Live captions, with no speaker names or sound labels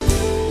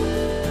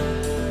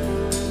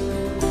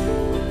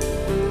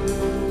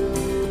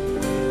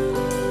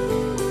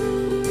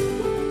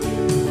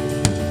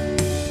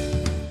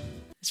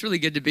It's really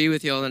good to be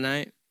with you all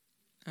tonight.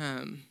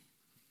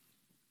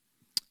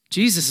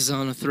 Jesus is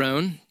on a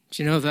throne.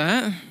 Do you know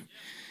that?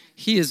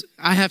 He is.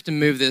 I have to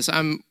move this.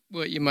 I'm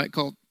what you might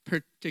call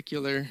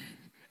particular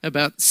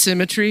about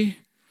symmetry.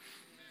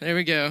 There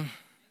we go.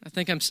 I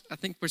think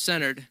we're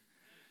centered.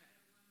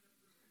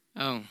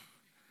 Oh,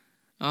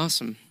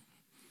 awesome.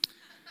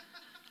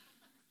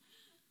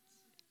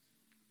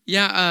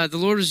 Yeah, the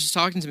Lord was just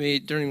talking to me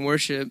during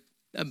worship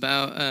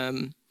about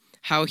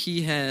how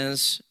he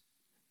has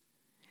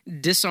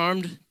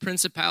disarmed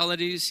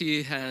principalities.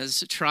 He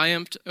has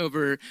triumphed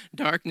over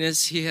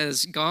darkness. He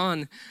has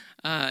gone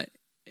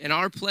in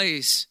our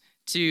place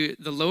to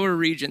the lower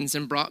regions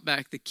and brought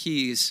back the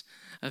keys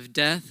of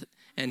death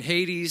and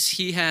Hades.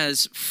 He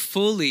has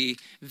fully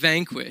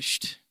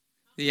vanquished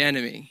the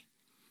enemy.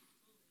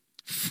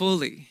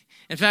 Fully.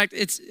 In fact,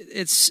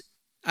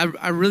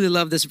 I really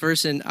love this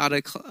verse out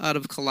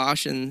of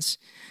Colossians.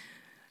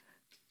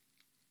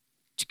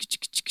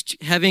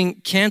 Having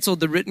canceled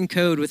the written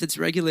code with its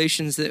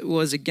regulations that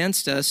was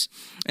against us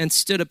and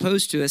stood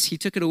opposed to us, he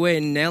took it away,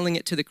 nailing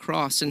it to the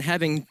cross. And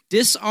having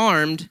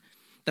disarmed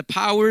the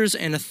powers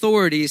and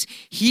authorities,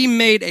 he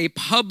made a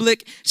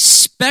public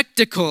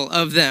spectacle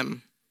of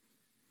them,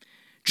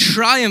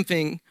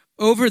 triumphing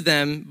over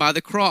them by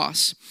the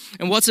cross.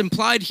 And what's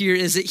implied here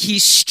is that he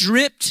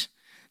stripped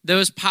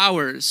those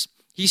powers.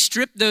 He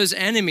stripped those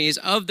enemies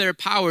of their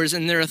powers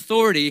and their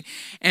authority.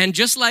 And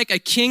just like a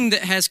king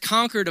that has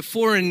conquered a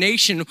foreign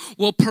nation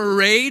will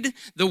parade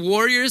the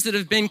warriors that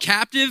have been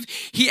captive,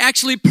 he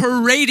actually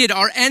paraded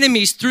our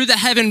enemies through the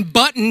heaven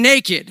butt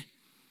naked,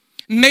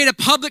 made a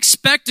public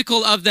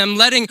spectacle of them,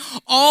 letting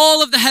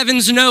all of the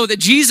heavens know that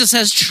Jesus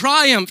has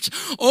triumphed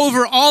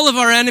over all of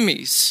our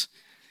enemies.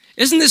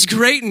 Isn't this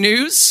great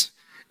news?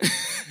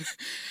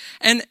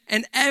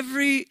 And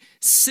every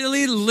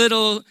silly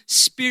little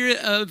spirit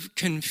of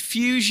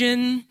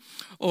confusion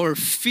or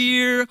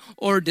fear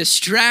or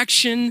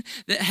distraction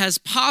that has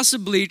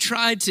possibly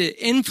tried to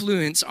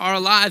influence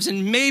our lives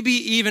and maybe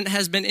even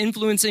has been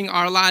influencing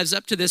our lives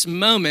up to this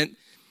moment,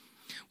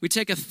 we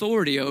take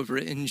authority over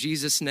it in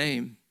Jesus'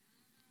 name.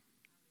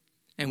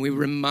 And we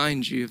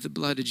remind you of the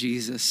blood of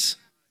Jesus.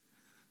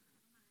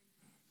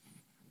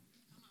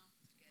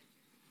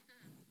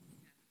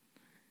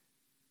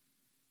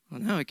 Well,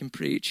 now I can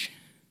preach.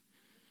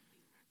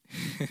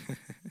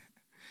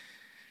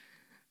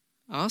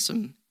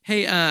 Awesome.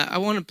 Hey, I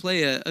want to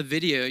play a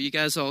video. You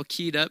guys all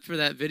keyed up for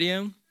that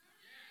video?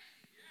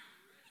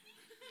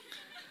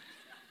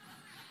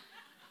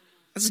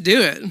 Let's do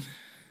it.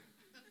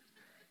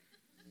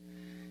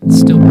 It's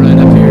still bright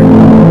up here.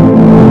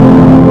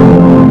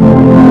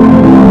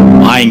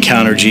 I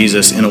encountered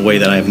Jesus in a way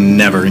that I've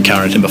never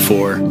encountered him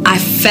before. I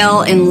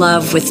fell in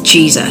love with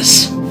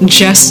Jesus.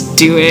 Just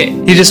do it.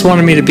 He just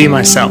wanted me to be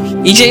myself.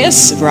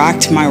 EJS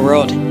rocked my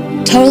world.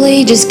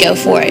 Totally just go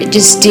for it.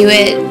 Just do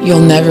it. You'll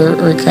never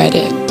regret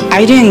it.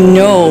 I didn't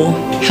know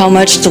how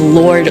much the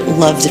Lord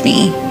loved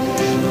me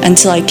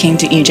until I came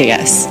to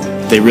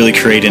EJS. They really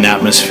create an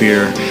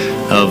atmosphere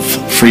of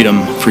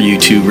freedom for you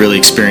to really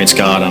experience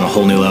God on a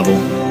whole new level.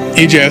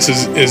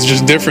 EJS is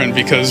just different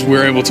because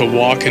we're able to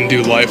walk and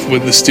do life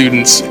with the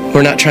students.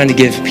 We're not trying to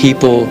give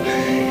people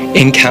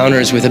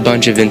encounters with a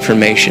bunch of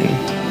information.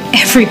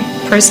 Every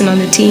person on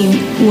the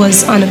team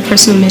was on a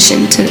personal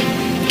mission to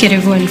get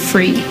everyone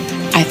free.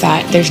 I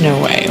thought, there's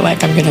no way, I'm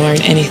going to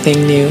learn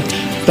anything new.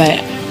 But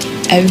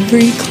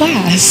every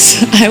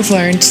class, I've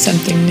learned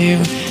something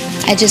new.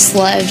 I just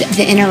loved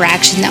the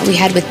interaction that we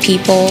had with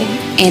people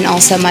and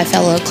also my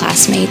fellow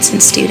classmates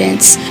and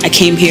students. I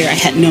came here, I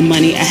had no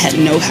money, I had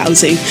no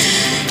housing,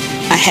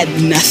 I had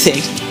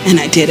nothing, and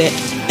I did it.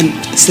 And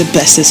it's the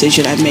best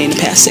decision I've made in the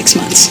past 6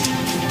 months.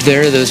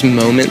 There are those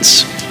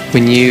moments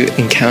when you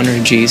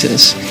encounter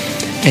Jesus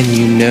and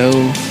you know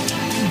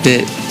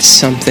that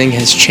something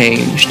has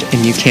changed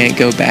and you can't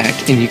go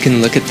back, and you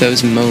can look at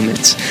those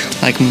moments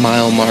like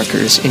mile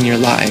markers in your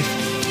life.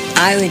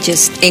 I would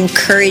just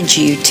encourage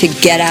you to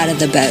get out of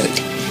the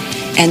boat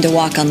and to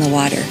walk on the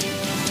water.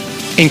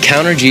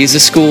 Encounter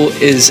Jesus School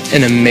is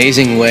an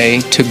amazing way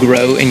to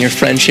grow in your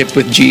friendship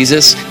with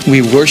Jesus.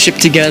 We worship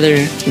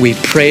together, we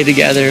pray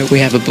together, we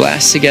have a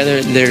blast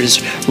together.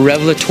 There's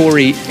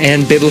revelatory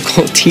and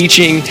biblical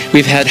teaching.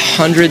 We've had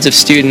hundreds of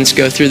students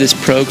go through this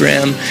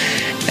program,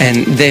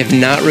 and they've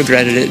not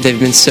regretted it. They've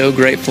been so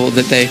grateful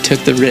that they took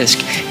the risk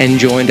and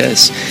joined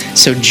us.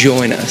 So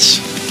join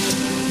us.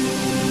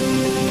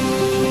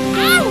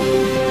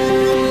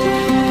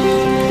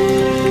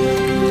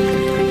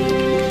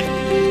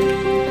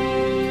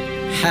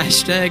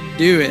 Hashtag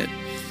do it.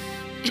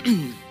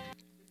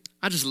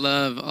 I just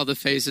love all the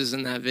faces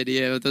in that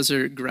video. Those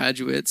are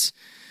graduates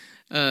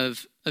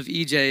of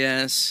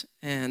EJS,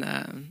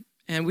 and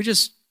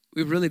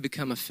we really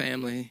become a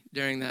family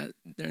during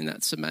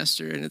that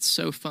semester, and it's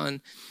so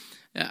fun.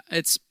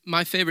 It's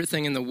my favorite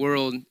thing in the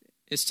world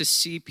is to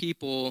see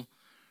people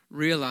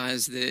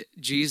realize that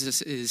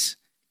Jesus is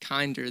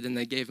kinder than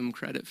they gave him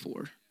credit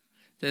for,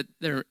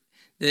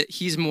 that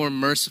he's more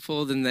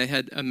merciful than they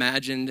had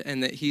imagined,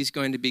 and that he's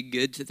going to be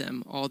good to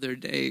them all their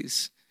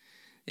days.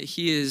 That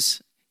he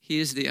is He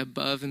is the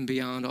above and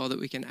beyond all that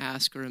we can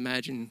ask or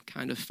imagine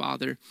kind of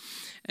Father.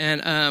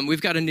 And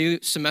we've got a new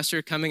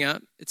semester coming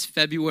up. It's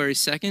February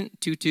 2nd,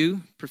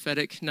 2-2,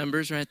 prophetic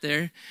numbers right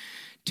there.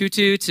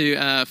 2-2 to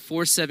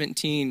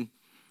 4-17.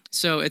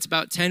 So it's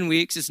about 10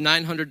 weeks. It's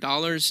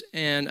 $900,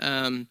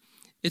 and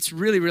it's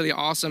really, really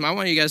awesome. I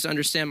want you guys to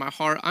understand my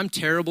heart. I'm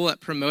terrible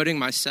at promoting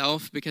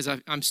myself because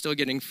I'm still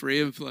getting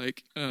free of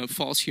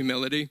false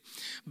humility.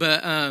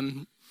 But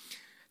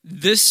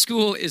this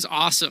school is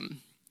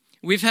awesome.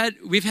 We've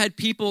had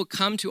people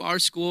come to our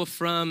school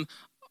from,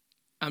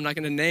 I'm not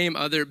going to name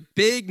other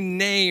big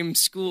name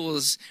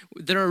schools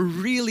that are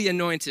really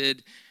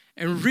anointed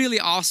and really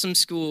awesome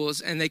schools,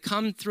 and they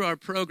come through our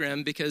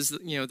program because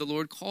the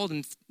Lord called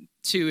them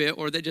to it,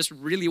 or they just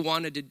really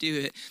wanted to do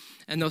it,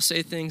 and they'll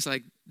say things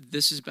like,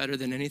 "This is better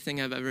than anything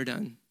I've ever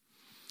done."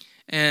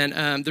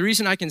 And the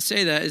reason I can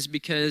say that is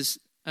because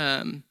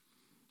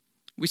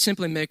we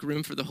simply make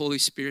room for the Holy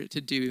Spirit to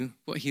do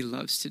what He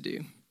loves to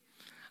do.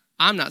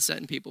 I'm not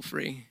setting people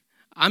free.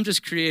 I'm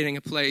just creating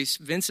a place.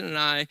 Vincent and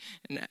I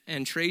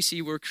and Tracy,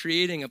 we're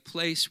creating a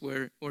place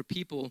where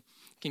people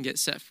can get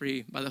set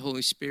free by the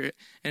Holy Spirit.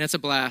 And it's a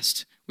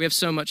blast. We have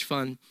so much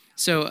fun.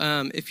 So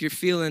if you're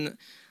feeling a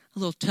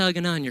little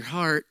tugging on your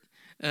heart,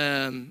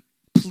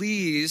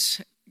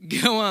 please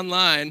go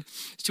online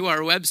to our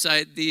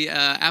website. The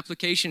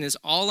application is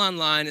all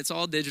online. It's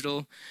all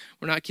digital.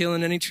 We're not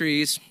killing any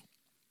trees.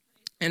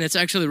 And it's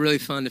actually really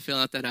fun to fill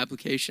out that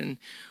application.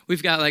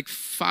 We've got like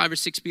 5 or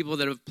 6 people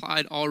that have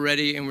applied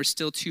already, and we're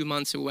still 2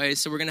 months away.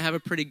 So we're going to have a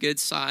pretty good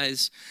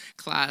size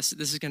class.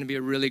 This is going to be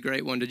a really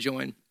great one to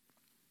join.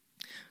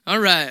 All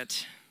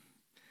right.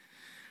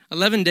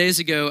 11 days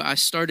ago, I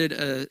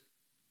started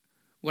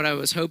what I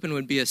was hoping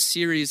would be a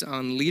series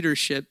on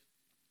leadership.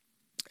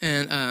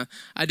 And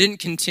I didn't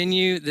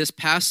continue this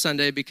past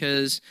Sunday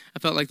because I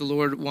felt like the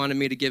Lord wanted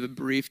me to give a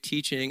brief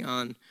teaching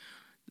on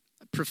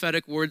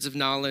prophetic words of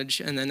knowledge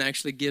and then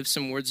actually give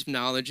some words of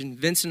knowledge. And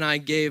Vince and I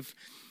gave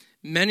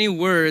many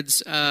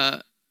words,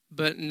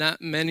 but not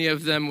many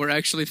of them were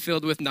actually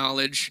filled with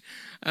knowledge.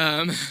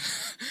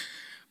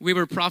 We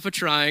were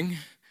prophesying,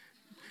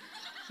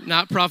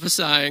 not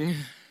prophesying,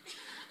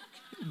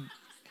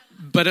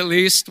 but at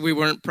least we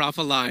weren't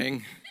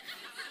prophet-lying.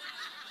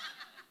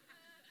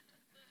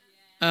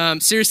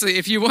 Seriously,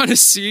 if you want to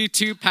see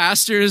 2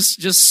 pastors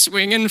just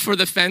swinging for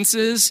the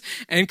fences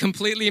and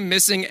completely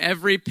missing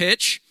every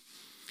pitch,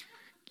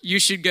 you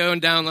should go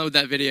and download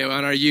that video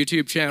on our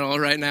YouTube channel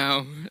right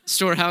now.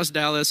 Storehouse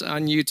Dallas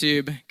on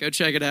YouTube. Go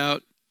check it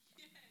out.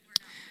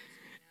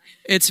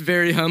 It's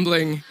very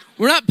humbling.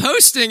 We're not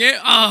posting it.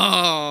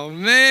 Oh,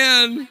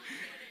 man.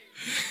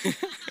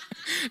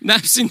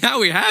 Now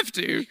we have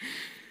to.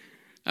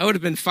 I would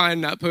have been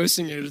fine not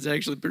posting it. It's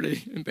actually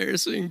pretty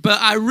embarrassing. But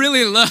I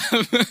really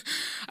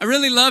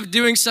love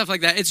doing stuff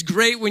like that. It's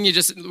great when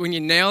you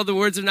nail the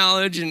words of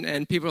knowledge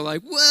and people are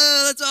like,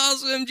 "Whoa, that's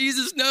awesome.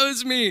 Jesus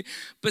knows me."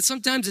 But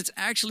sometimes it's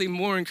actually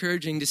more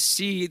encouraging to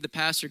see the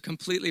pastor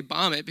completely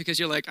bomb it because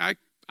you're like,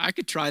 I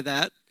could try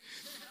that.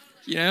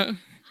 You know?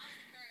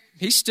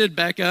 He stood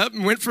back up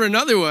and went for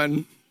another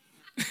one.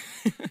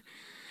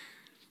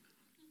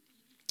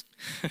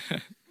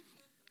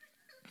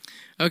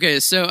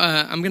 Okay, so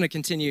I'm going to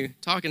continue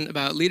talking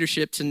about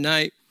leadership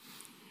tonight.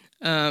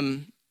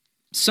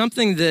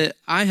 Something that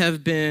I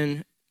have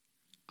been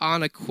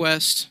on a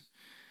quest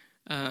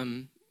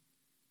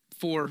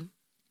for.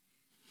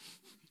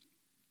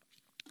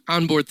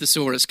 Onboard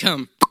Thesaurus,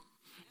 come.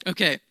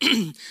 Okay,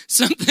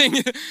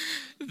 something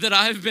that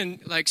I've been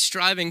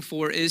striving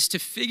for is to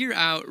figure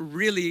out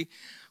really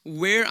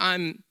where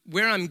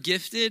I'm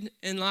gifted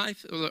in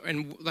life,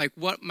 and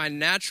what my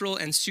natural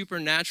and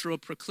supernatural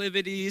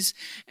proclivities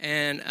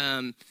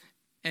and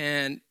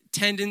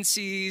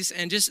tendencies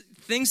and just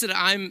things that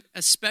I'm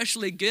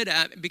especially good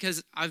at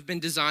because I've been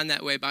designed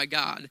that way by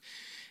God.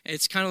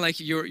 It's kind of like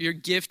your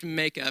gift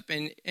makeup,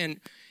 and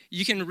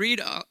you can read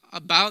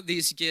about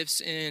these gifts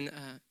in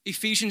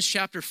Ephesians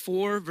chapter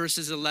 4,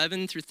 verses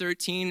 11 through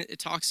 13. It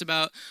talks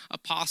about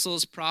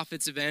apostles,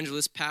 prophets,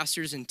 evangelists,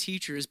 pastors, and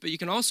teachers. But you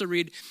can also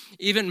read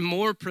even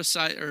more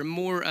precise or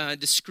more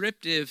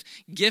descriptive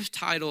gift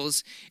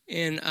titles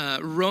in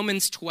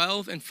Romans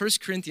 12 and 1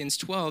 Corinthians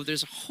 12.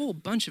 There's a whole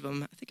bunch of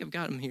them. I think I've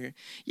got them here.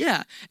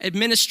 Yeah,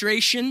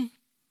 administration,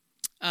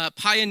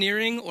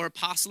 pioneering or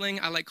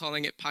apostling. I like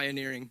calling it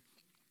pioneering.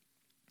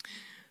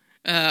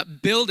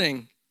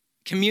 Building,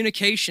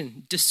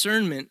 communication,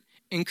 discernment,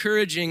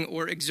 encouraging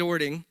or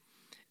exhorting,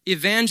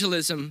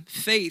 evangelism,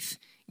 faith,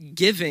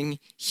 giving,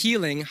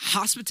 healing,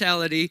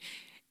 hospitality,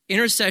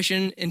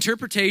 intercession,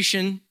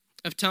 interpretation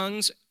of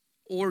tongues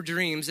or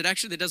dreams. It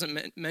actually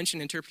doesn't mention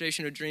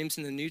interpretation of dreams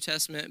in the New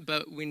Testament,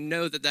 but we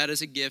know that that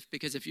is a gift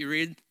because if you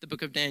read the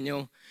book of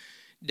Daniel,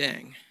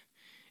 dang,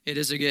 it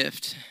is a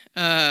gift.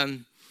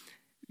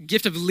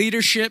 Gift of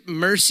leadership,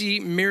 mercy,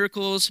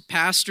 miracles,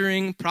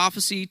 pastoring,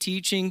 prophecy,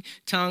 teaching,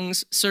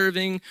 tongues,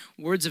 serving,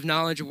 words of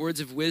knowledge, words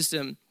of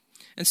wisdom.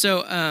 And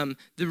so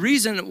the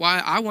reason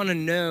why I want to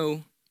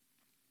know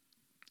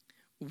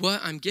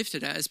what I'm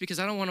gifted at is because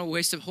I don't want to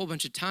waste a whole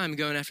bunch of time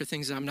going after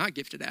things that I'm not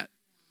gifted at.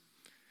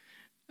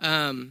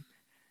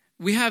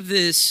 we have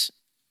this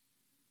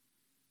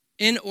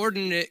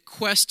inordinate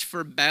quest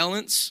for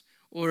balance,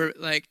 or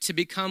like to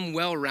become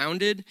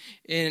well-rounded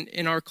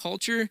in our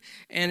culture,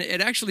 and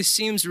it actually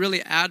seems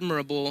really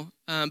admirable,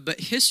 but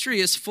history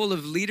is full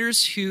of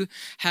leaders who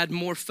had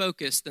more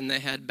focus than they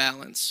had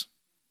balance.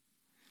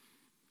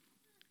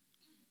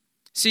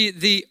 See,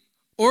 the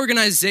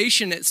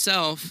organization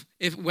itself,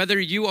 whether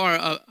you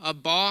are a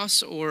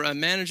boss or a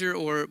manager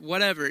or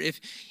whatever,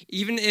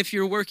 even if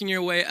you're working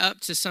your way up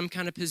to some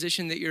kind of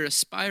position that you're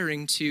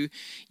aspiring to,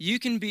 you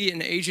can be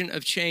an agent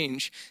of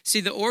change.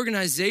 See, the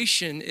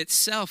organization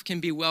itself can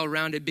be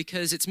well-rounded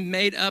because it's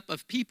made up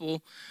of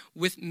people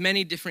with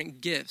many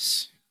different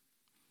gifts.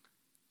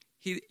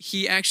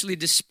 He actually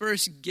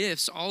dispersed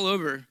gifts all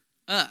over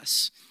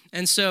us.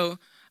 And so,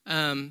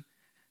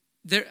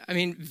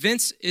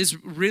 Vince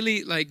is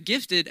really like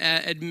gifted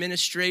at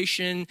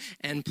administration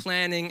and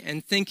planning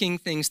and thinking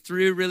things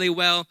through really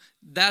well.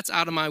 That's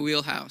out of my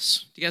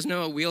wheelhouse. Do you guys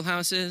know what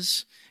wheelhouse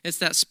is? It's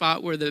that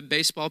spot where the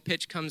baseball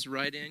pitch comes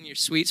right in, your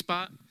sweet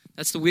spot.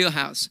 That's the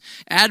wheelhouse.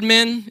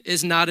 Admin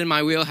is not in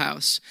my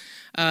wheelhouse.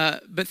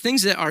 But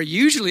things that are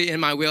usually in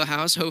my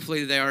wheelhouse,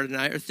 hopefully they are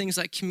tonight, are things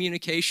like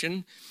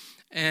communication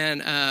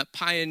and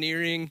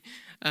pioneering,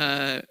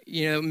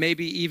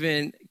 maybe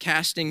even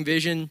casting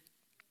vision.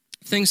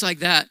 Things like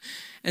that.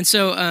 And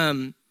so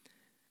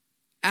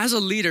as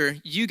a leader,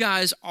 you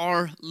guys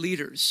are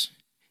leaders.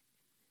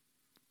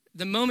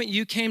 The moment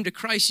you came to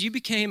Christ, you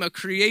became a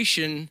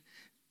creation,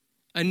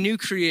 a new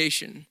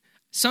creation,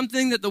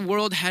 something that the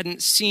world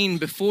hadn't seen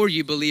before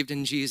you believed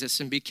in Jesus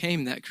and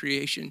became that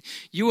creation.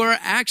 You are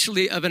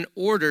actually of an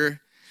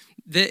order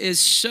that is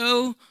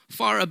so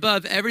far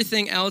above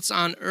everything else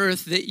on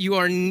earth that you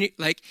are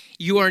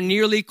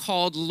nearly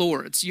called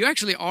lords. You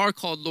actually are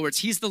called lords.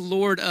 He's the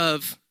Lord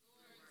of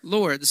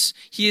Lords.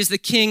 He is the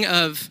King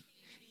of,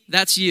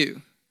 that's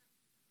you.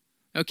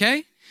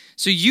 Okay?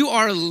 So you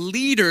are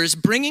leaders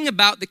bringing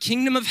about the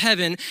kingdom of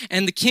heaven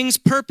and the king's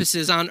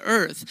purposes on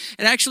earth.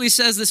 It actually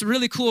says this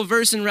really cool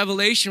verse in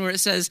Revelation where it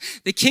says,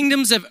 the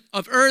kingdoms of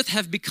earth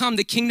have become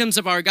the kingdoms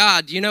of our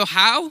God. Do you know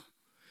how?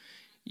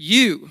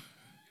 You're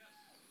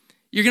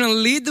going to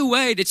lead the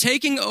way to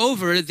taking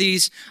over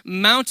these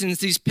mountains,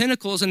 these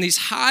pinnacles, and these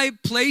high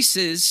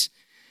places.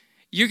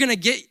 You're gonna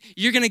get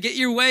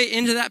your way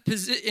into that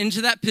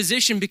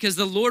position because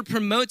the Lord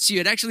promotes you.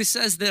 It actually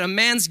says that a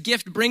man's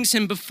gift brings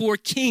him before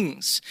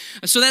kings.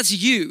 So that's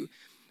you.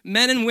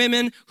 Men and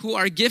women who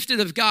are gifted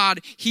of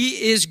God,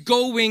 he is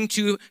going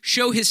to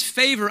show his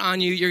favor on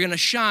you. You're going to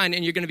shine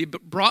and you're going to be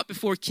brought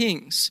before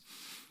kings.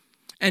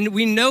 And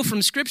we know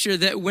from Scripture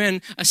that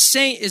when a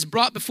saint is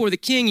brought before the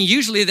king,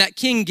 usually that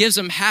king gives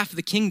him half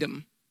the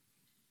kingdom.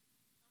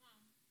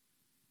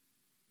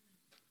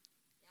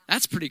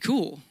 That's pretty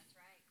cool.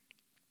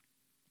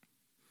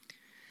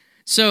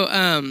 So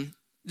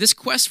this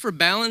quest for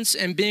balance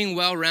and being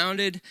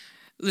well-rounded,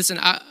 listen,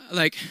 I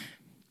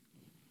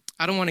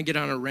don't want to get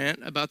on a rant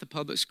about the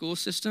public school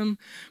system,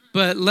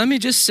 but let me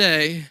just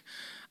say,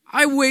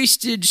 I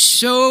wasted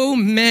so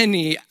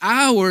many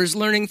hours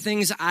learning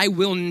things I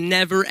will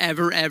never,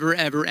 ever, ever,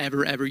 ever,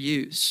 ever, ever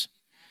use.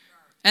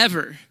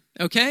 Ever,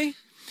 okay?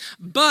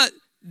 But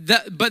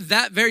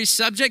that very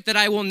subject that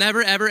I will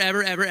never, ever,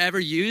 ever, ever, ever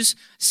use,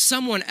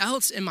 someone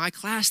else in my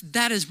class,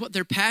 that is what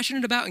they're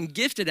passionate about and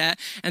gifted at,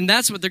 and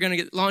that's what they're going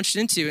to get launched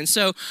into. And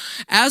so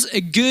as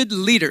a good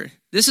leader,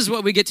 this is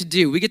what we get to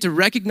do. We get to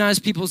recognize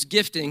people's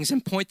giftings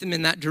and point them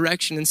in that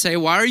direction and say,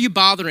 why are you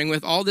bothering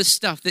with all this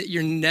stuff that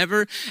you're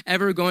never,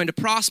 ever going to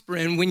prosper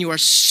in when you are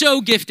so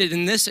gifted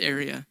in this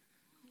area?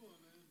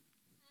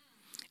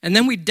 And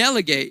then we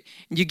delegate,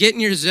 and you get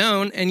in your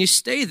zone, and you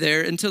stay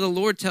there until the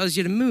Lord tells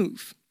you to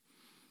move.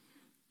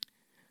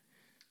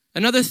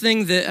 Another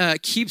thing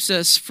that keeps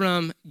us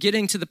from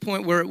getting to the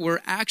point where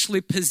we're actually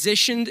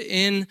positioned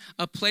in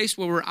a place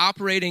where we're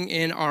operating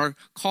in our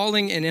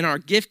calling and in our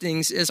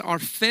giftings is our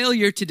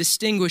failure to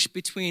distinguish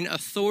between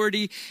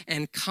authority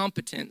and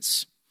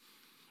competence.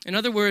 In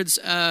other words,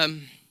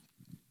 I'm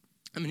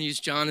going to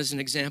use John as an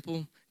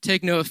example.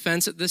 Take no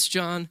offense at this,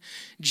 John.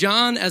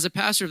 John, as a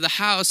pastor of the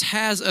house,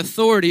 has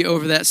authority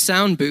over that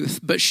sound booth,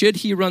 but should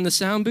he run the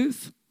sound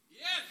booth?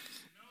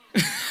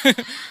 Yes.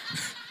 No.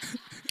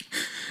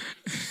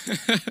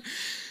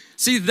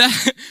 See,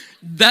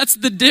 that's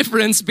the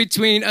difference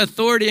between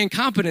authority and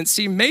competence.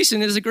 See,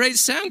 Mason is a great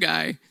sound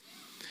guy.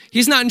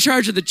 He's not in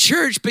charge of the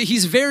church, but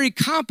he's very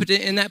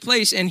competent in that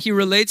place, and he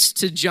relates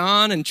to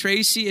John and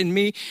Tracy and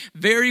me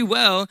very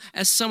well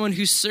as someone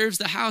who serves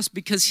the house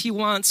because he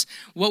wants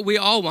what we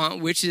all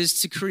want, which is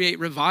to create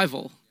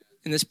revival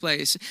in this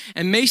place.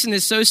 And Mason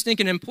is so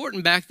stinking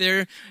important back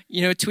there,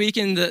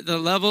 tweaking the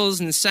levels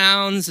and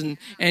sounds and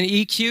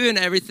EQ and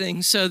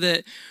everything so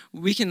that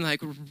we can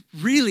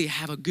really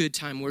have a good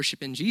time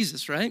worshiping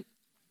Jesus, right?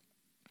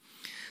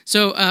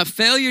 So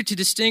failure to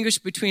distinguish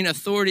between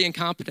authority and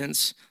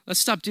competence. Let's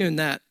stop doing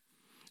that.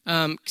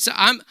 So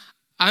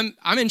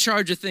I'm in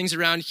charge of things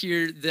around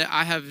here that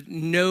I have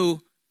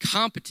no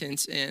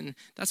competence in.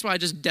 That's why I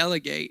just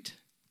delegate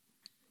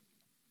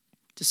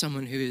to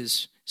someone who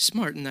is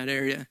smart in that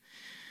area.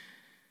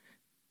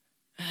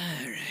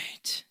 All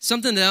right.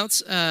 Something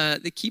else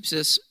that keeps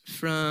us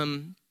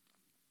from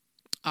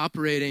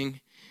operating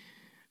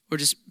or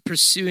just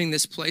pursuing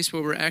this place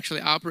where we're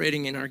actually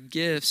operating in our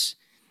gifts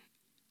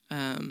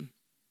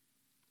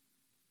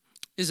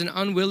is an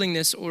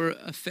unwillingness or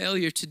a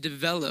failure to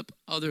develop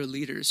other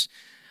leaders.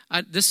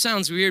 This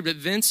sounds weird, but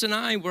Vince and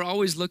I, we're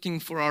always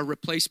looking for our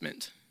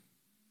replacement.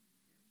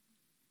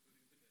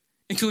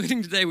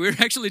 Including today, we were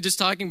actually just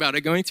talking about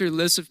it, going through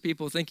lists of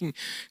people thinking,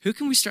 who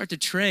can we start to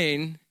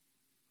train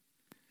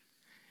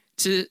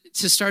to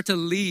start to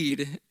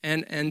lead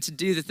and to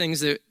do the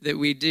things that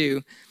we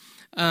do?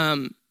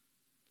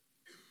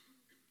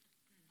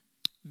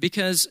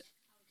 Because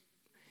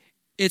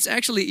it's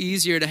actually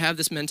easier to have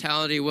this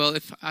mentality, well,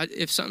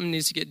 if something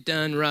needs to get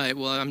done right,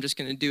 well, I'm just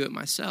going to do it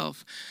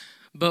myself.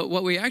 But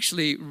what we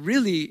actually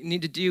really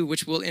need to do,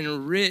 which will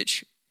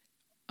enrich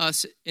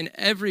us in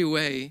every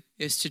way,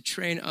 is to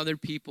train other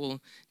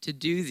people to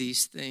do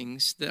these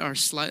things that are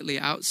slightly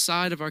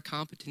outside of our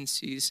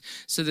competencies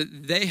so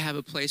that they have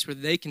a place where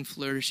they can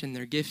flourish in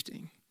their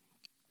gifting.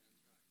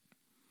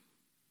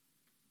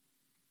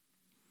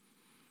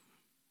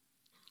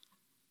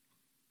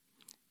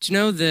 Do you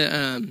know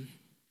that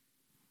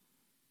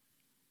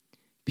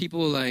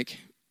people like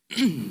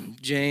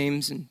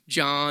James and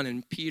John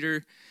and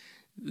Peter,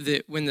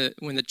 that when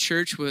the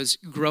church was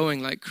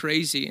growing like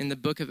crazy in the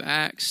book of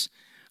Acts,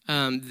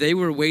 they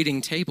were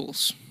waiting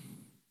tables.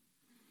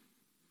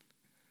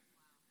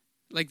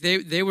 Like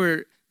they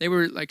were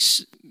like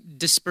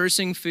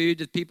dispersing food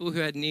to the people who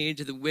had need,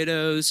 to the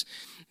widows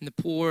and the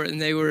poor,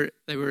 and they were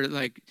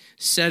like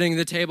setting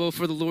the table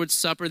for the Lord's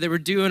Supper. They were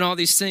doing all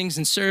these things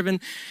and serving,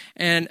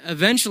 and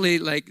eventually,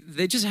 like,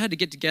 they just had to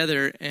get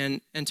together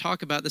and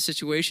talk about the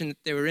situation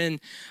that they were in,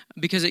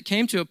 because it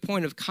came to a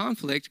point of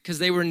conflict because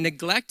they were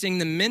neglecting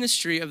the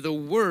ministry of the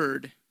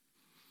word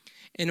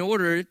in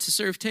order to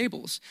serve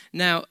tables.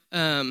 Now,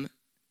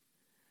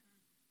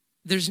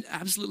 there's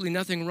absolutely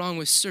nothing wrong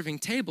with serving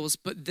tables,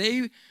 but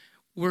they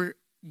were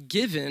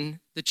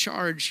given the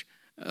charge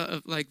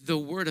of like the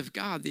word of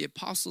God, the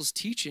apostles'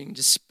 teaching,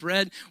 to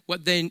spread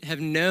what they have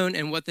known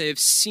and what they have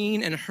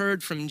seen and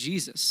heard from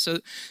Jesus.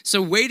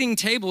 So waiting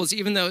tables,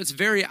 even though it's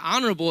very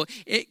honorable,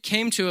 it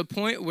came to a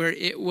point where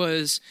it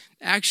was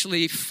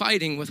actually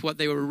fighting with what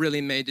they were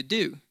really made to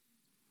do.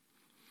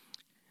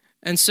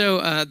 And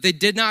so they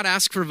did not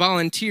ask for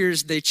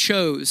volunteers. They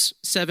chose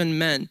 7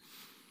 men.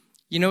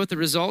 You know what the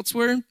results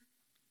were?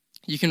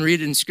 You can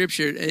read it in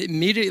Scripture. It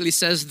immediately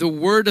says, the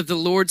word of the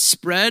Lord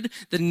spread,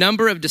 the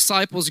number of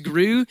disciples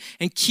grew,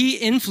 and key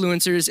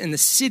influencers in the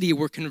city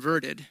were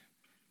converted.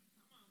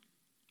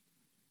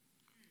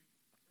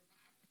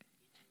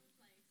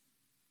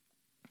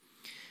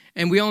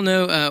 And we all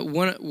know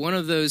one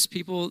of those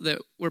people that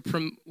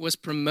was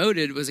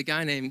promoted was a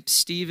guy named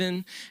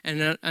Stephen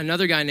and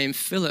another guy named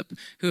Philip,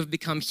 who have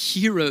become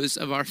heroes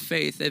of our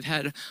faith. They've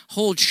had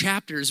whole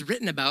chapters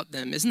written about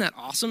them. Isn't that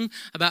awesome?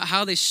 About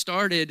how they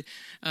started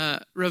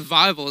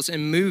revivals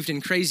and moved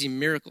in crazy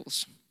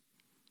miracles.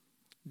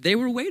 They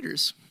were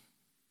waiters,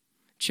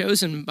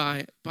 chosen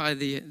by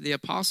the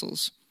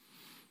apostles.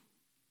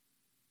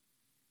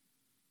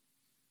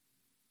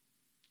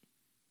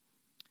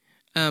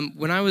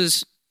 When I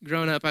was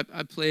growing up,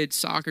 I played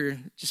soccer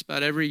just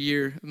about every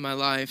year of my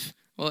life.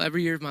 Well,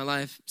 every year of my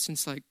life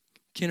since like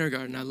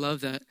kindergarten. I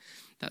love that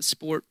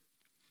sport.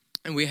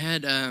 And we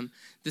had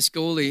this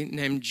goalie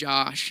named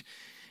Josh,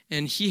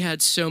 and he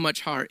had so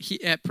much heart.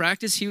 At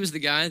practice, he was the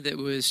guy that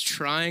was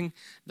trying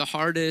the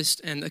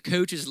hardest, and the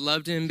coaches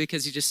loved him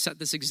because he just set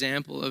this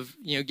example of,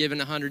 giving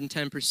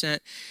 110%.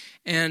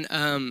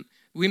 And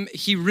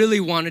he really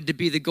wanted to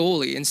be the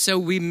goalie, and so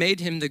we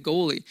made him the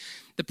goalie.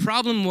 The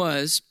problem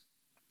was,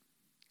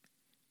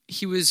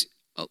 he was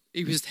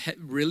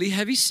really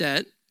heavy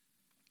set.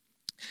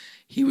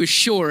 He was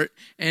short,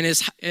 and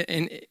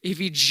if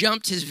he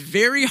jumped his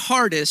very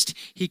hardest,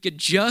 he could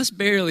just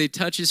barely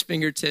touch his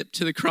fingertip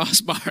to the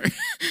crossbar.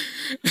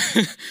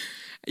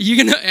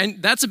 And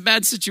that's a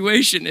bad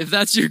situation if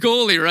that's your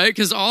goalie, right?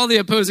 Because all the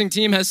opposing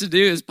team has to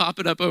do is pop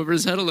it up over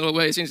his head a little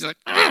ways, and he's like,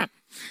 ah!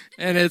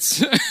 And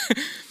it's.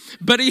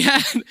 But he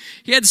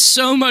had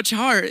so much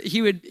heart.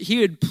 He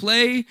would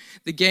play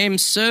the game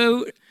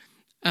so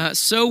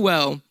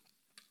well.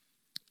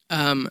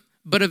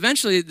 But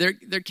eventually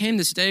there came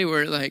this day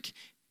where like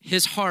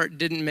his heart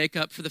didn't make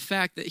up for the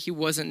fact that he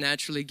wasn't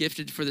naturally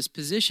gifted for this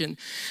position.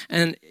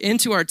 And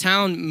into our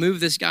town moved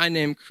this guy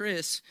named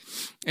Chris.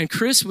 And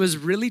Chris was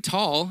really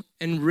tall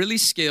and really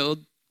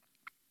skilled.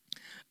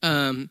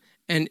 And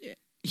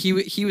he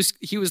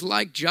was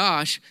like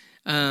Josh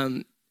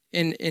in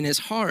his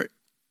heart.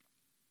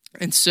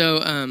 And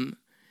so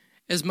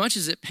as much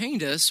as it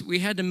pained us, we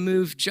had to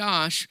move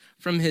Josh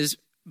from his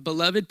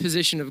beloved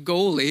position of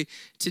goalie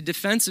to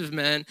defensive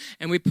man,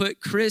 and we put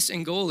Chris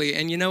in goalie.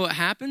 And you know what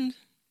happened?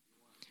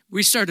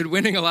 We started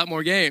winning a lot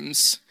more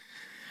games.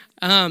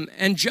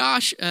 And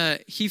Josh,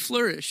 he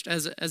flourished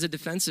as a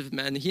defensive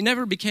man. He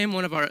never became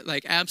one of our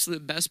like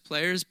absolute best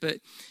players, but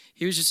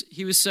he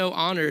was so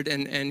honored,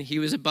 and he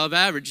was above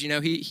average.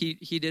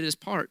 He did his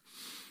part.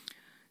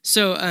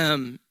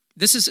 So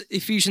This is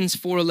Ephesians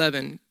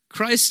 4:11.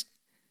 Christ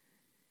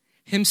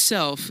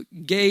himself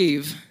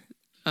gave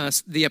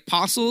us the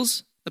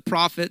apostles, the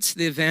prophets,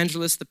 the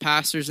evangelists, the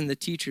pastors, and the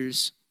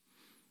teachers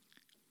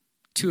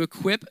to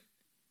equip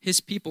his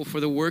people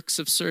for the works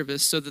of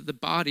service so that the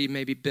body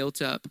may be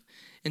built up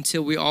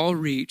until we all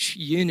reach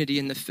unity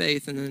in the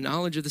faith and the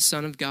knowledge of the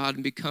Son of God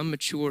and become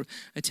mature,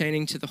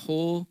 attaining to the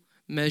whole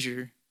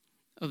measure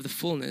of the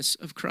fullness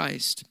of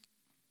Christ.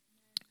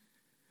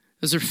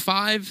 Those are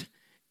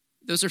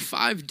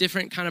five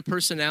different kind of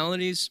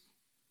personalities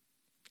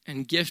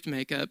and gift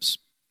makeups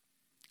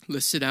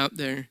listed out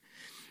there.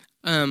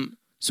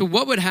 So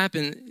what would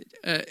happen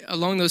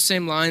along those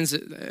same lines,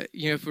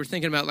 if we're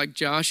thinking about like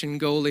Josh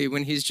and Goalie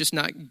when he's just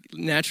not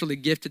naturally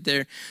gifted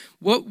there,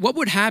 what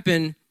would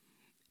happen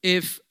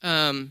if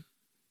the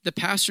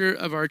pastor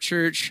of our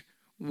church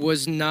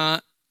was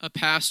not a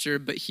pastor,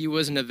 but he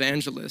was an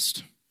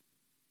evangelist?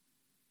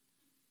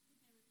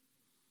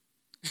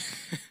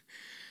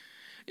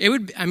 There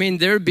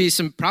would be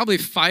some probably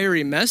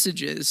fiery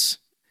messages.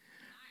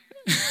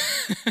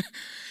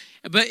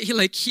 But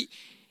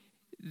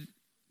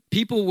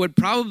people would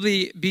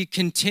probably be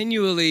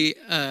continually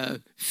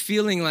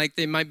feeling like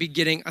they might be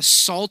getting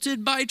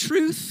assaulted by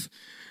truth,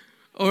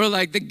 or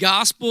like the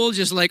gospel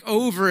just like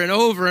over and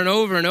over and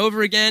over and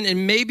over again.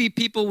 And maybe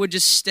people would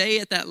just stay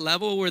at that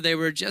level where they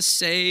were just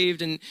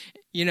saved and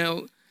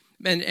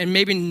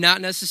maybe not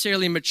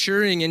necessarily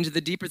maturing into the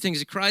deeper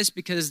things of Christ,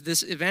 because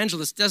this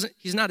evangelist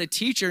he's not a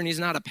teacher and he's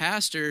not a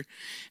pastor.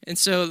 And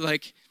so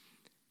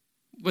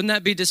wouldn't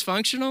that be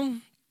dysfunctional?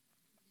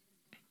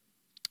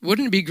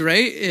 Wouldn't it be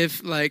great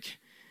if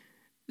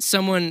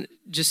someone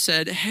just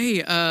said,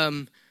 hey,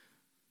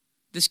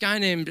 this guy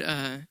named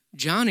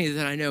Johnny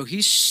that I know,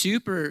 he's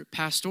super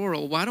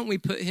pastoral. Why don't we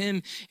put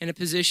him in a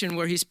position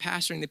where he's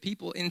pastoring the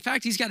people? In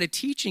fact, he's got a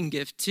teaching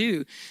gift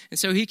too. And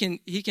so he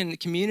can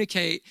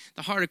communicate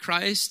the heart of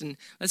Christ, and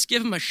let's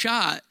give him a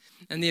shot.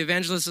 And the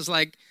evangelist is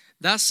like,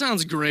 that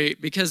sounds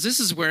great, because this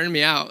is wearing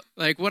me out.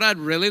 Like, what I'd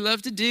really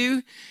love to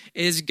do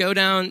is go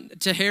down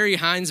to Harry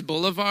Hines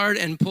Boulevard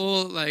and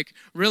pull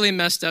really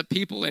messed up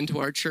people into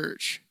our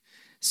church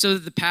so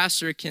that the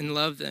pastor can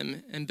love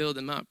them and build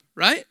them up,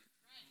 right?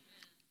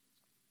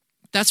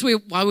 That's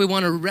why we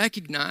want to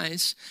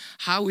recognize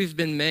how we've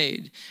been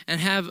made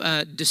and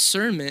have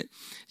discernment.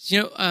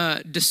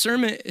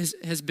 Discernment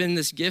has been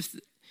this gift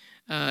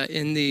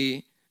in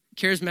the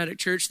charismatic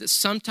church that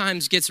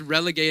sometimes gets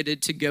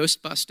relegated to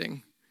ghost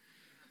busting,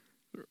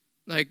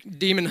 like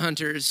demon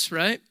hunters,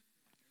 right?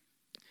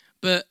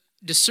 But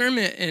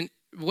discernment and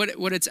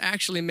what it's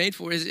actually made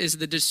for is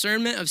the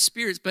discernment of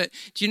spirits. But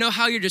do you know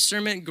how your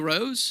discernment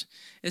grows?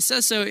 It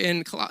says so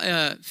in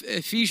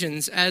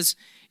Ephesians, as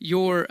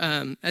your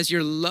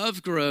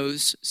love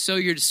grows, so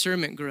your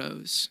discernment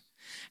grows.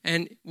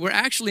 And we're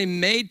actually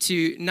made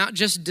to not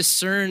just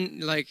discern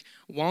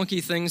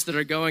wonky things that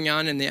are going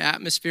on in the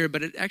atmosphere,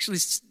 but it actually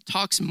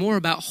talks more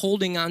about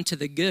holding on to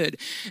the good.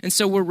 And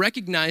so we're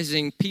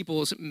recognizing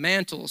people's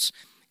mantles,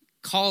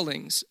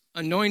 callings,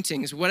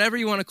 anointings, whatever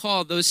you want to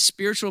call those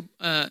spiritual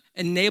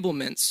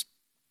enablements.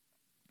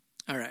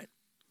 All right.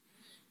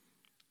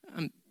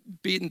 I'm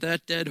beating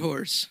that dead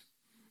horse.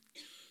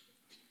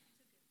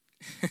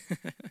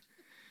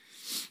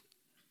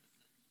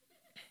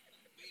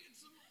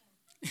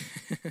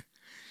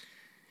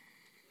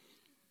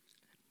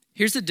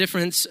 Here's the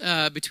difference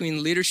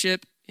between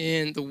leadership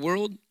in the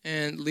world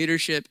and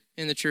leadership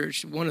in the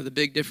church. One of the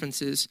big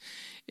differences.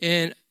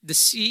 And the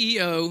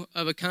CEO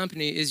of a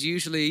company is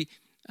usually,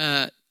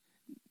 the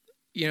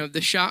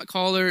shot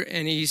caller,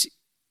 and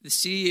the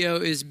CEO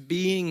is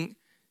being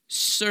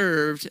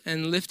served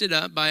and lifted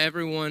up by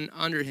everyone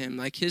under him.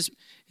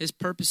 His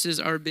purposes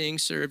are being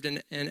served,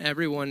 and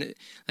everyone,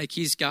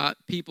 he's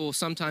got people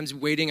sometimes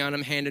waiting on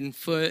him hand and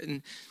foot.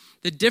 And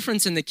the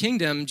difference in the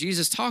kingdom,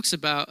 Jesus talks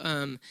about,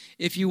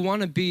 if you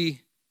want to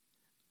be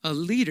a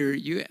leader,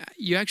 you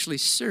actually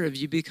serve.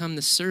 You become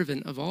the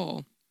servant of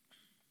all.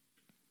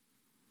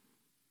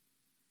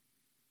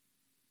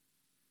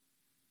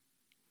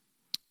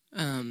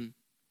 I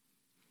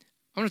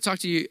want to talk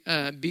to you,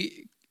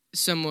 be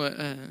somewhat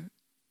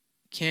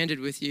candid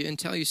with you, and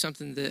tell you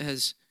something that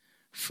has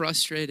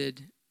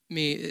frustrated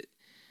me.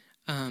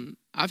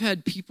 I've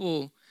had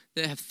people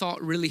that have thought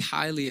really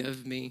highly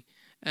of me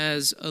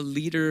as a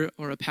leader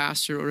or a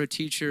pastor or a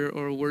teacher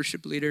or a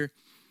worship leader,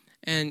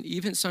 and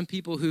even some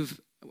people who've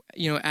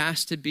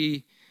asked to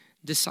be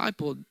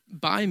discipled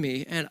by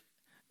me, and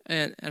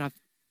I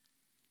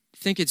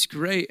think it's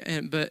great.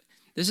 But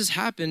this has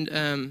happened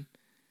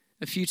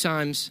a few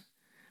times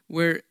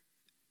where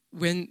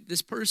when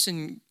this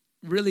person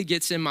really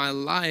gets in my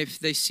life,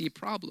 they see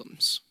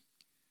problems.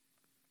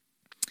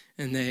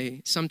 And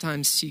they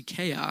sometimes see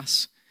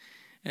chaos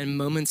and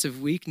moments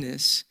of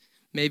weakness,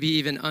 maybe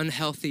even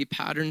unhealthy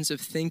patterns of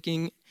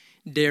thinking,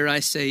 dare I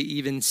say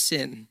even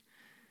sin.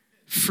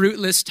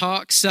 Fruitless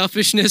talk,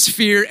 selfishness,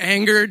 fear,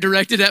 anger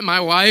directed at my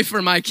wife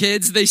or my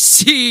kids. They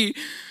see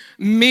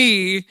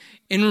me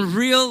in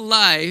real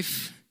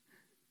life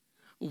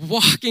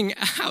walking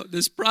out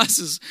this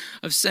process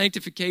of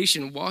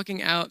sanctification,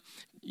 walking out,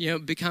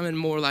 becoming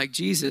more like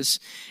Jesus.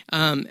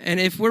 And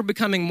if we're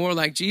becoming more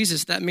like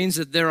Jesus, that means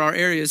that there are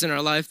areas in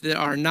our life that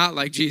are not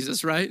like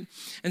Jesus, right?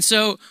 And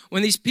so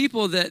when these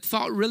people that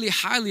thought really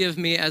highly of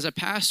me as a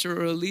pastor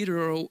or a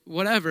leader or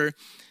whatever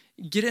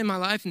get in my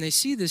life and they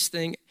see this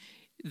thing,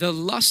 the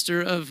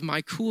luster of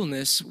my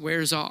coolness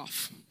wears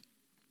off.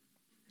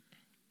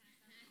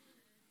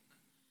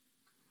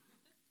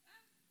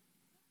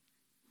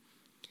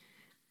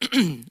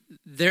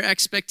 Their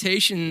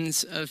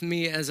expectations of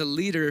me as a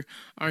leader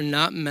are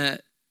not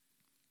met.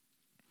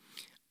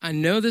 I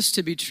know this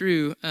to be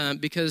true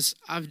because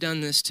I've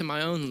done this to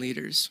my own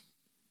leaders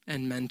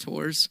and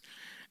mentors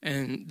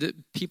and the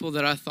people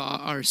that I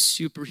thought are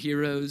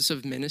superheroes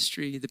of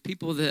ministry, the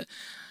people that,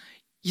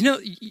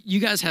 you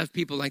guys have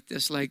people like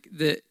this, like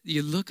that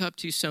you look up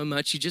to so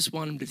much, you just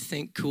want them to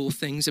think cool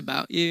things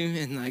about you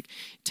and like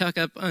tuck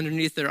up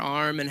underneath their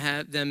arm and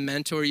have them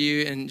mentor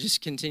you and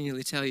just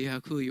continually tell you how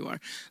cool you are.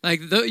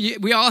 Like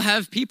we all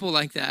have people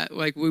like that,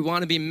 like we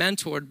want to be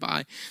mentored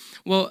by.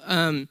 Well,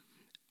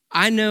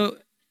 I know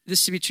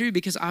this to be true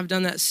because I've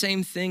done that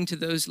same thing to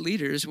those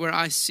leaders where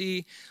I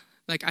see,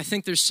 like, I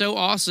think they're so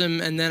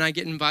awesome and then I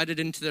get invited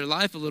into their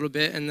life a little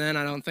bit and then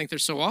I don't think they're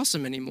so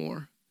awesome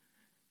anymore.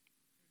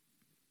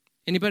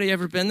 Anybody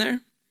ever been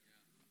there?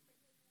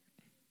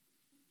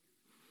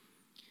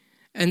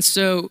 And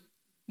so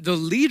the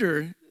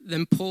leader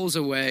then pulls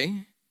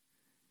away.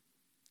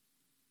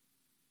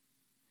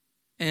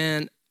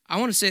 And I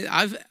want to say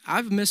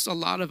I've missed a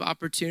lot of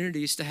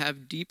opportunities to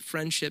have deep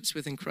friendships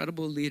with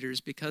incredible leaders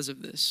because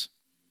of this.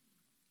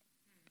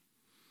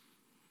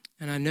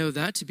 And I know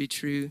that to be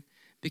true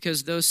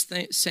because those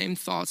same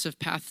thoughts have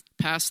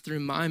passed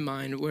through my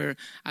mind where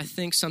I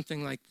think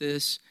something like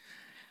this,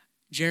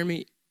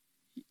 Jeremy,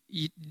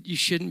 you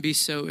shouldn't be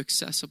so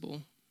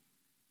accessible.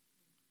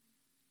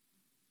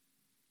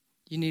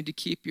 You need to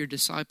keep your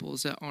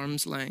disciples at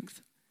arm's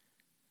length.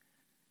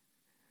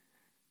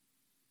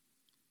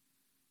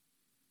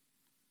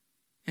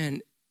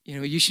 And,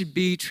 you should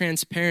be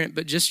transparent,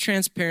 but just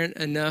transparent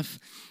enough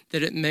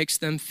that it makes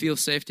them feel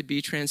safe to be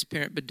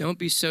transparent. But don't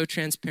be so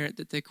transparent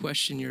that they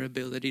question your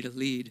ability to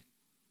lead.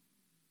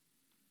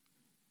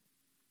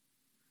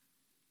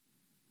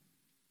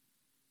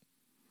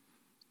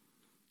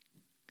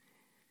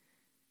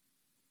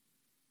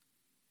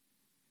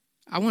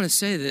 I want to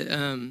say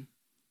that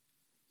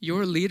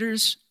your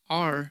leaders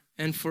are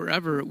and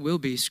forever will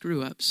be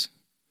screw-ups.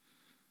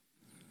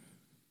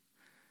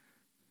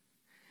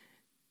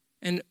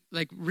 And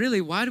really,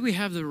 why do we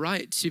have the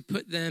right to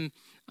put them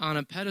on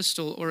a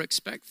pedestal or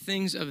expect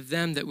things of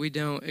them that we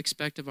don't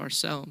expect of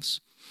ourselves?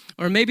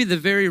 Or maybe the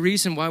very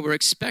reason why we're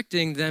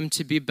expecting them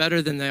to be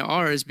better than they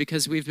are is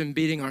because we've been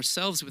beating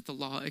ourselves with the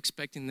law,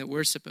 expecting that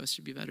we're supposed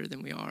to be better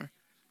than we are.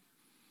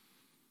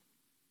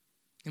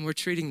 And we're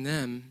treating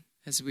them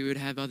as we would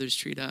have others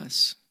treat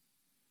us,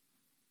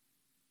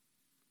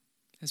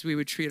 as we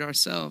would treat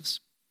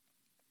ourselves.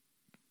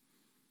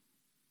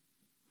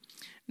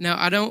 Now,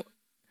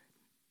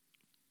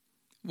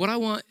 what I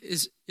want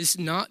is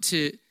not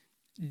to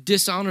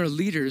dishonor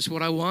leaders.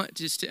 What I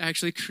want is to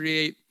actually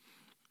create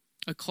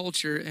a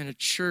culture and a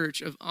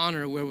church of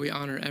honor where we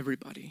honor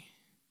everybody.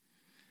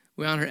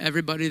 We honor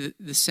everybody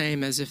the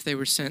same as if they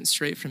were sent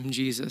straight from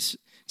Jesus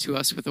to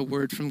us with a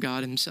word from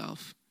God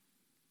himself.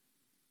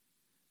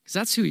 Because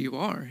that's who you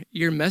are.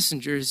 You're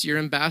messengers, you're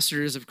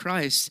ambassadors of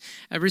Christ.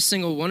 Every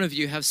single one of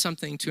you have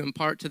something to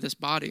impart to this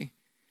body.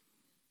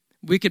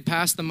 We could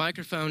pass the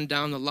microphone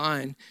down the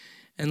line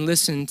and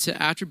listen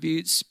to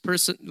attributes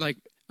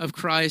of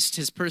Christ,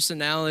 his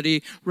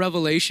personality,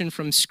 revelation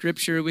from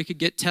Scripture. We could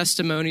get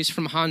testimonies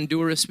from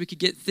Honduras. We could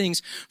get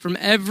things from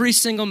every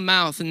single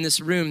mouth in this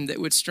room that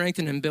would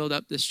strengthen and build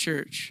up this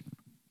church.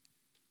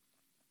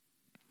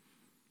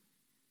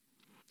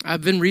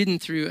 I've been reading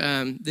through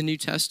the New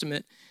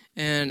Testament,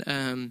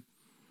 and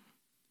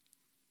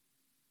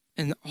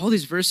all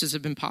these verses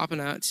have been popping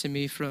out to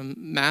me from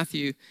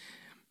Matthew.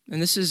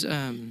 And this is,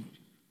 I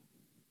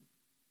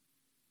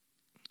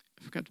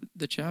forgot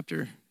the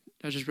chapter.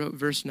 I just wrote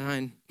verse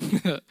 9.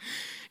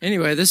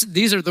 Anyway,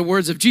 these are the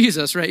words of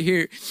Jesus right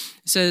here. It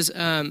says,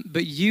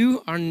 but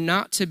you are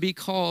not to be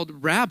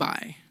called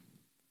rabbi,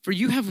 for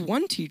you have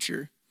one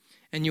teacher,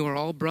 and you are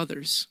all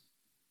brothers.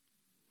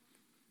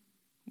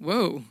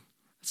 Whoa,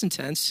 that's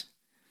intense.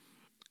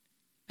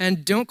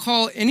 And don't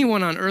call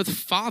anyone on earth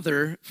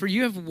father, for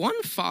you have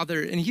one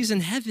Father, and he's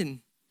in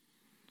heaven.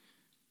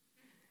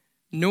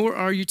 Nor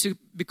are you to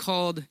be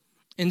called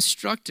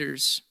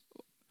instructors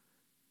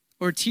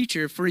or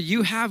teacher, for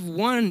you have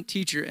one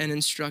teacher and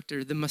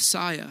instructor, the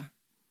Messiah.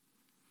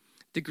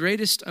 The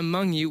greatest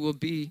among you will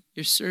be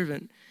your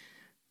servant.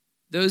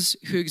 Those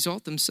who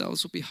exalt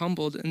themselves will be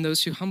humbled, and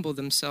those who humble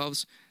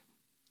themselves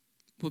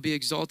will be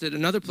exalted.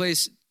 Another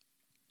place,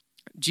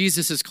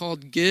 Jesus is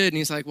called good, and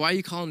he's like, why are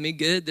you calling me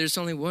good? There's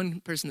only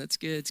one person that's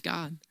good, it's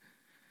God.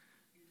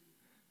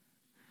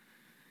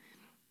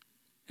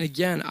 And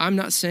again, I'm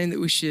not saying that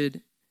we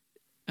should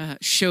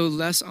show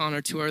less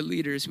honor to our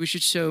leaders. We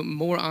should show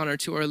more honor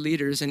to our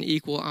leaders and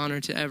equal honor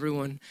to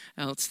everyone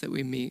else that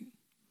we meet.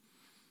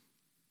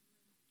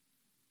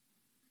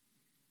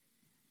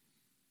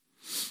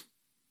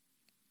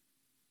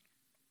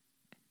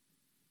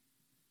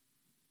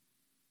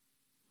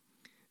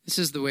 This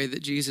is the way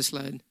that Jesus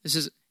led. This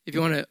is, if you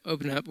want to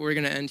open up, we're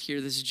going to end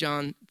here. This is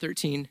John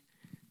 13.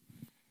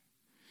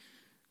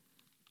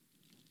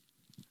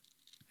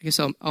 I guess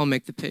I'll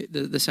make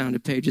the sound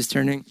of pages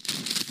turning.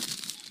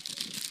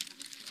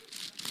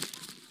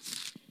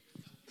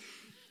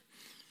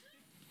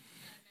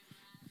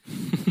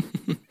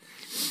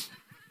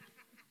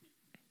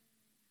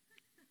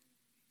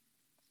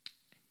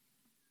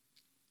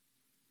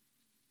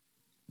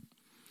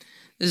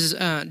 This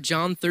is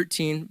John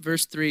 13,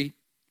 verse 3.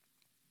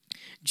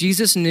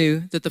 Jesus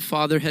knew that the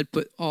Father had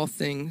put all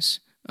things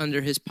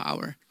under his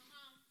power.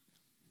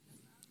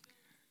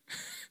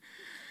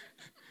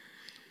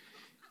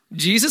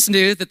 Jesus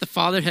knew that the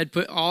Father had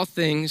put all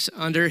things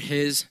under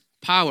his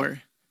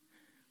power.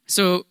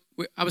 So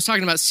I was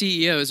talking about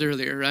CEOs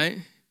earlier, right?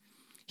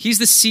 He's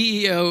the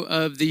CEO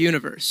of the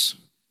universe.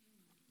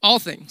 All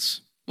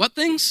things. What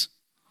things?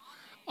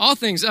 All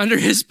things under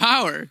his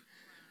power.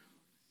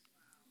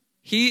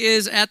 He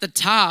is at the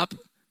top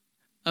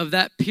of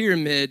that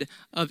pyramid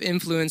of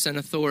influence and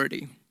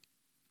authority.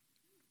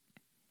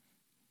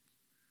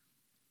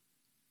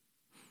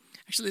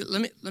 Actually,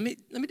 let me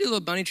do a little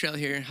bunny trail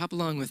here and hop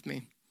along with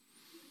me.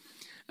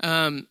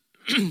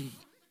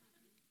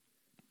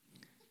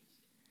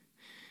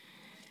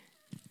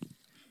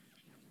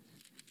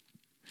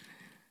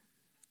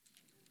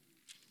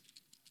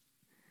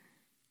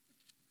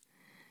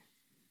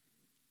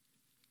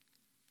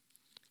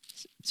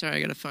 Sorry,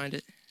 I gotta find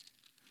it.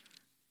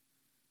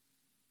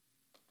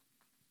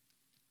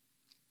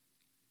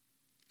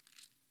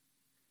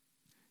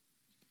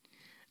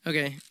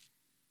 Okay, I'm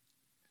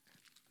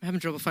having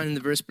trouble finding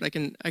the verse, but I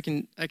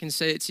can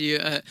say it to you.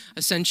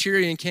 A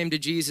centurion came to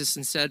Jesus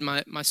and said,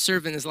 "My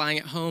servant is lying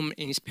at home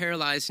and he's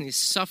paralyzed and he's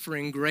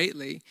suffering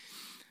greatly,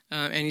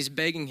 and he's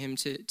begging him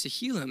to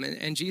heal him."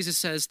 And Jesus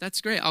says,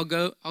 "That's great. I'll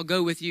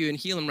go with you and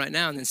heal him right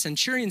now." And then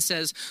centurion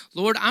says,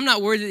 "Lord, I'm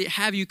not worthy to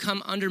have you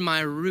come under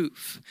my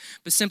roof,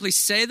 but simply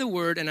say the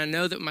word, and I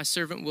know that my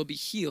servant will be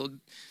healed.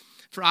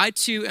 For I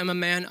too am a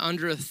man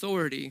under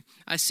authority.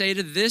 I say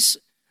to this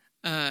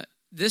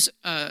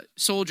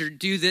soldier,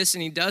 do this,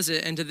 and he does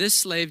it. And to this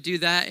slave, do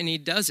that, and he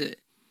does it."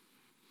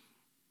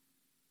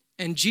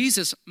 And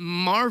Jesus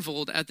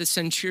marveled at the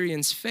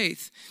centurion's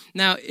faith.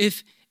 Now,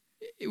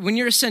 when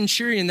you're a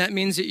centurion, that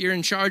means that you're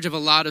in charge of a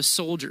lot of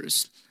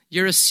soldiers.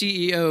 You're a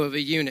CEO of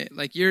a unit.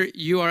 Like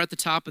you are at the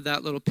top of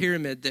that little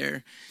pyramid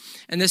there.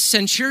 And the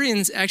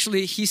centurion's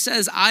actually, he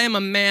says, "I am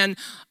a man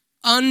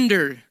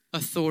under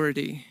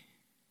authority."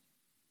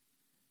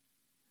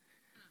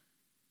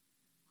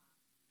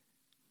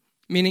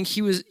 Meaning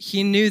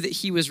he knew that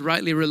he was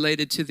rightly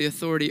related to the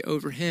authority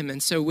over him.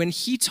 And so when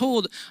he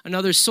told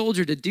another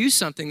soldier to do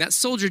something, that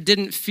soldier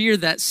didn't fear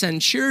that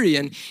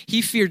centurion.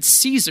 He feared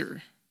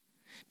Caesar,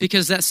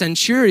 because that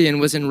centurion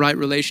was in right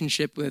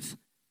relationship with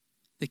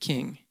the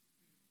king.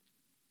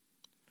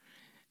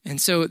 And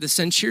so the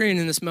centurion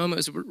in this moment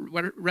was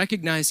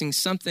recognizing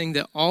something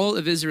that all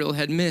of Israel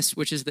had missed,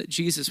 which is that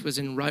Jesus was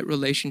in right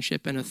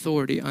relationship and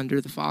authority under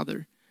the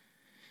Father.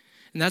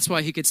 And that's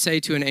why he could say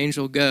to an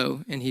angel,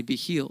 "Go," and he'd be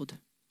healed.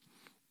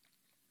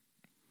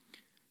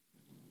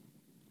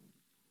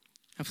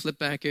 I'll flip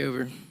back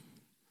over.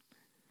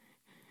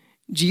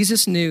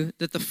 Jesus knew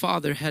that the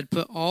Father had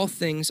put all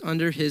things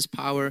under his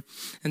power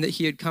and that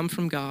he had come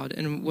from God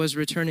and was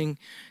returning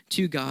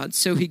to God.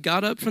 So he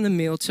got up from the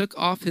meal, took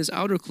off his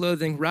outer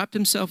clothing, wrapped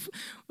himself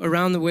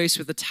around the waist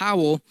with a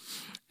towel.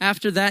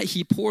 After that,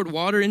 he poured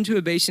water into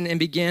a basin and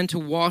began to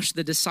wash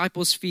the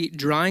disciples' feet,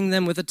 drying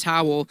them with a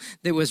towel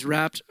that was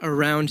wrapped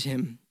around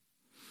him.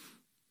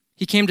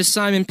 He came to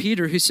Simon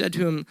Peter, who said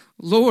to him,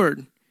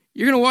 "Lord,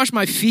 you're going to wash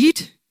my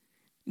feet?"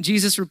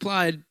 Jesus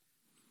replied,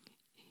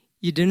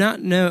 "You do not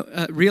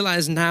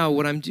realize now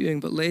what I'm doing,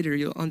 but later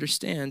you'll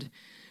understand."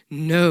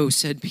 "No,"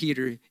 said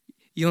Peter,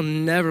 "you'll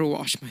never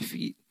wash my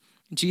feet."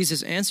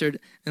 Jesus answered,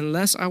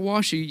 "Unless I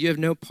wash you, you have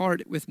no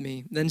part with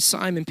me." Then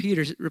Simon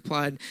Peter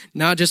replied,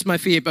 "Not just my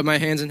feet, but my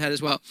hands and head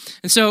as well."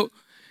 And so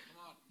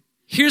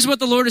here's what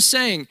the Lord is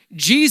saying.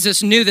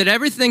 Jesus knew that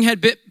everything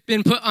had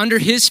been put under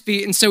his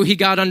feet, and so he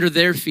got under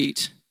their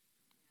feet.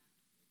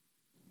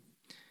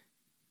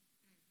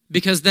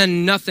 Because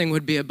then nothing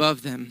would be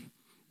above them.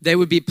 They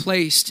would be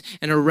placed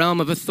in a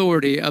realm of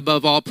authority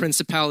above all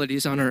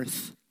principalities on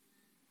earth.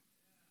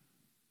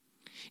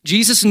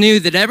 Jesus knew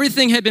that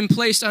everything had been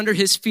placed under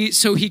his feet,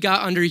 so he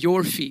got under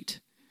your feet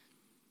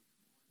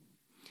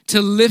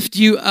to lift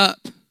you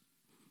up.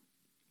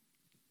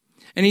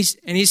 And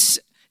he's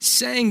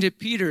saying to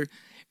Peter,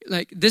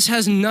 like, this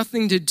has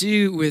nothing to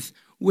do with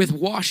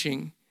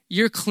washing.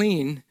 You're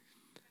clean.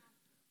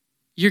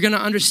 You're going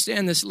to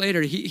understand this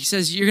later. He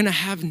says, you're going to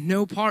have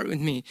no part with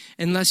me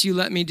unless you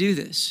let me do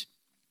this.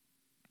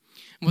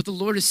 And what the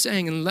Lord is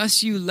saying,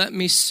 unless you let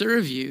me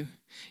serve you,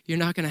 you're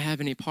not going to have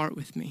any part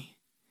with me.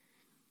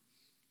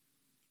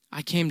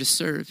 I came to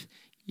serve.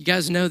 You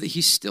guys know that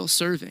he's still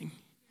serving.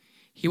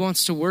 He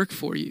wants to work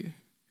for you.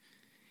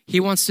 He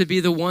wants to be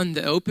the one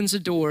that opens a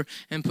door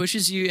and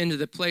pushes you into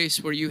the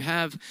place where you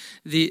have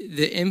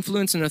the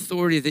influence and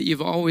authority that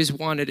you've always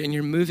wanted, and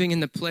you're moving in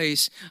the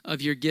place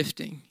of your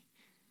gifting.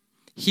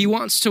 He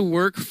wants to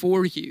work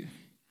for you.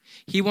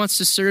 He wants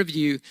to serve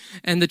you.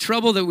 And the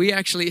trouble that we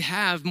actually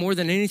have more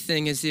than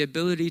anything is the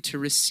ability to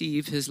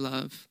receive his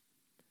love.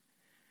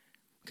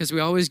 Because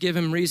we always give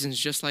him reasons,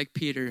 just like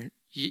Peter.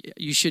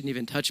 You shouldn't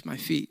even touch my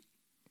feet.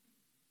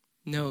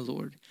 No,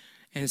 Lord.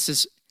 And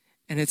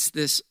it's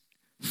this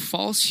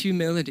false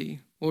humility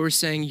where we're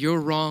saying, you're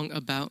wrong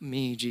about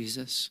me,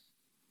 Jesus.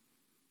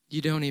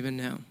 You don't even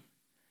know.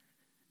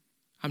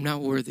 I'm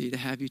not worthy to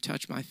have you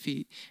touch my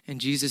feet.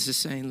 And Jesus is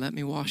saying, let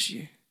me wash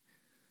you.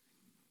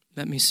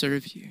 Let me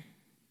serve you.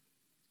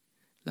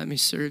 Let me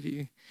serve you.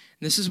 And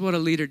this is what a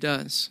leader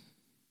does.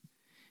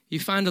 You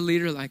find a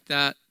leader like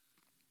that,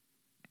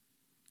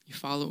 you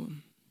follow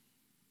him.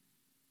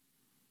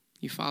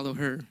 You follow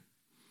her.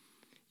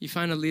 You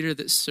find a leader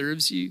that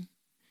serves you,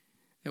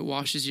 that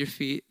washes your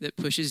feet, that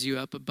pushes you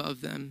up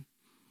above them.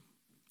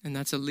 And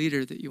that's a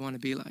leader that you want to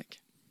be like.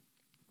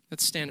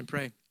 Let's stand and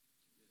pray.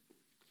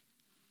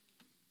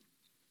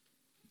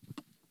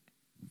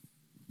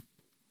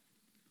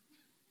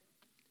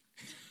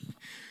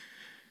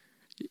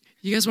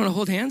 You guys want to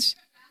hold hands?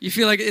 You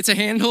feel like it's a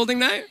hand-holding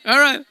night? All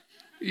right.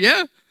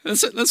 Yeah,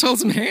 let's hold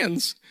some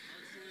hands.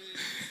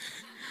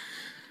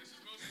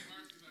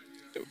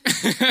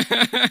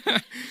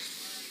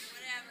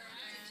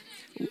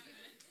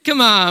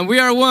 Come on, we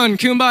are one.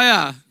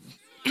 Kumbaya.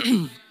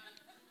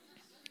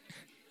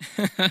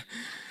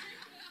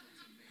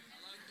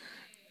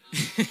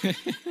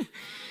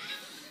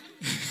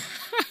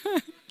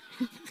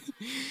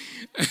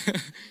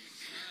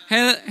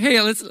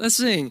 Hey, let's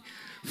sing.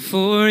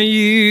 For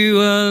you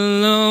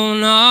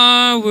alone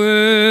are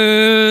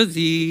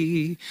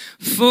worthy.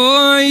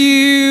 For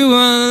you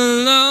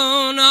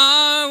alone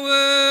are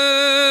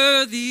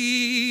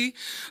worthy.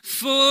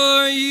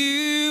 For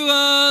you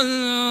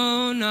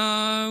alone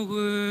are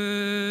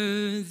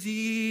worthy.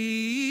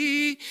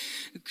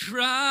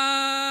 Christ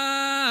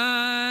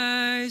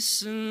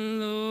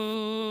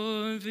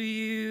Lord, for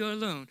you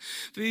alone.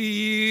 For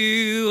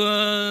you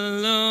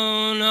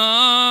alone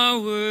are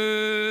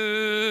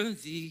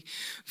worthy.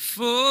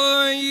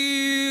 For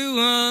you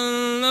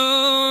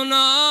alone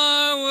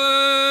are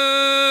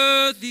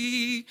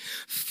worthy.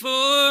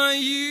 For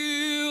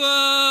you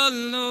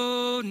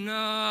alone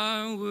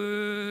are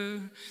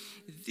worthy.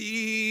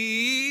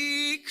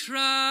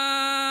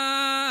 Christ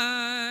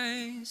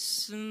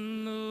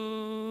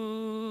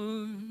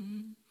Lord.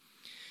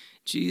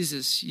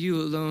 Jesus, you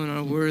alone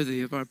are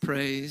worthy of our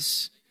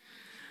praise.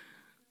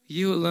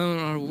 You alone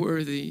are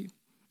worthy.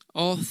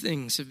 All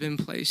things have been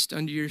placed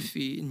under your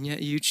feet, and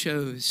yet you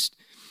chose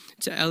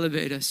to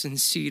elevate us and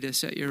seat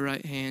us at your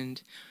right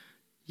hand.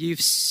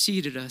 You've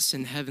seated us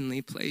in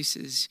heavenly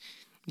places.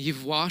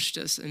 You've washed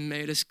us and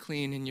made us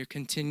clean, and you're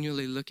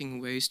continually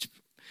looking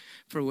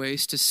for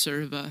ways to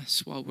serve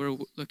us while we're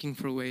looking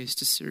for ways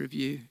to serve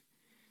you.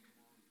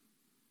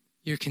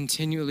 You're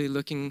continually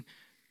looking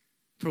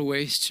for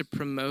ways to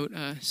promote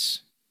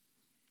us,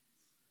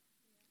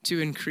 to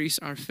increase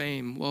our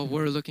fame, while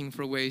we're looking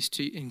for ways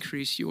to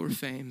increase your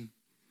fame.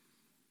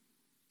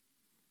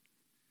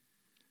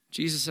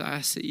 Jesus, I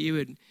ask that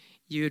you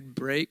would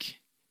break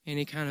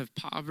any kind of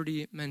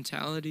poverty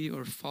mentality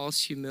or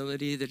false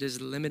humility that is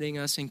limiting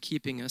us and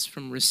keeping us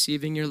from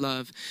receiving your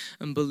love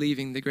and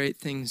believing the great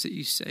things that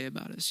you say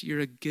about us. You're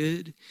a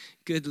good,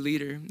 good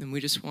leader, and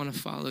we just want to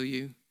follow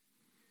you.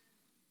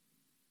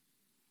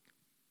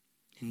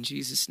 In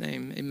Jesus'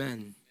 name,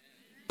 amen.